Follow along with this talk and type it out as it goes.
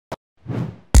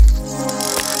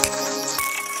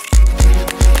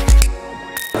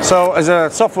So as a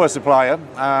software supplier,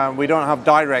 we don't have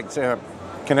direct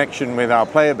connection with our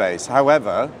player base.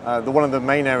 However, one of the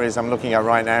main areas I'm looking at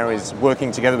right now is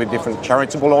working together with different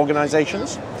charitable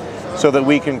organizations so that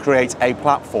we can create a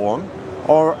platform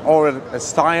or a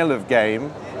style of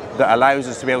game that allows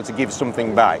us to be able to give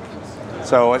something back.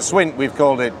 So at Swintt, we've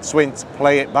called it Swintt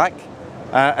Play It Back,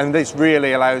 and this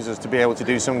really allows us to be able to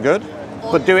do some good,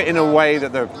 but do it in a way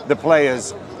that the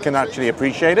players can actually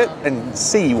appreciate it and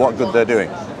see what good they're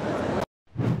doing.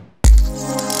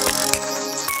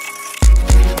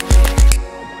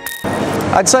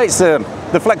 I'd say it's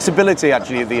the flexibility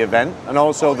actually of the event, and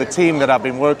also the team that I've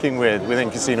been working with within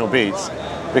Casino Beats,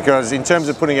 because in terms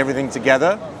of putting everything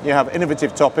together, you have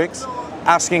innovative topics,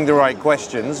 asking the right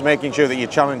questions, making sure that you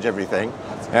challenge everything,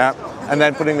 yeah, and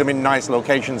then putting them in nice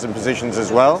locations and positions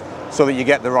as well, so that you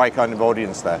get the right kind of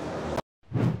audience there.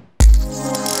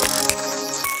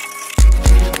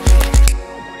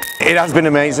 It has been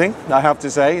amazing, I have to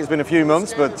say. It's been a few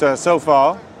months, but so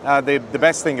far, the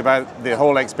best thing about the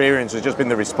whole experience has just been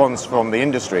the response from the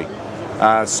industry.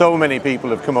 So many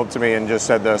people have come up to me and just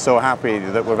said they're so happy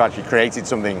that we've actually created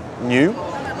something new,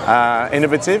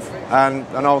 innovative,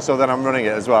 and also that I'm running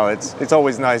it as well. It's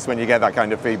always nice when you get that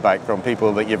kind of feedback from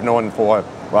people that you've known for,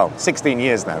 well, 16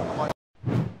 years now.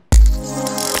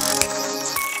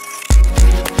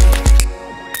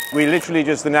 We literally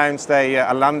just announced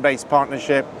a land-based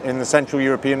partnership in the Central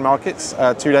European markets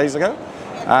 2 days ago.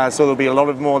 So there'll be a lot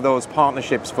of more of those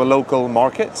partnerships for local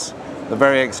markets. They're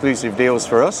very exclusive deals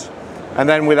for us. And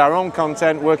then with our own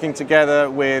content, working together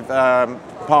with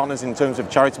partners in terms of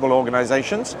charitable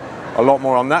organizations, a lot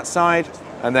more on that side.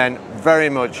 And then very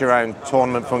much around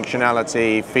tournament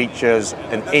functionality, features,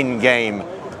 and in-game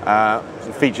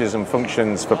features and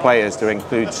functions for players to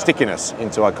include stickiness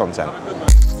into our content.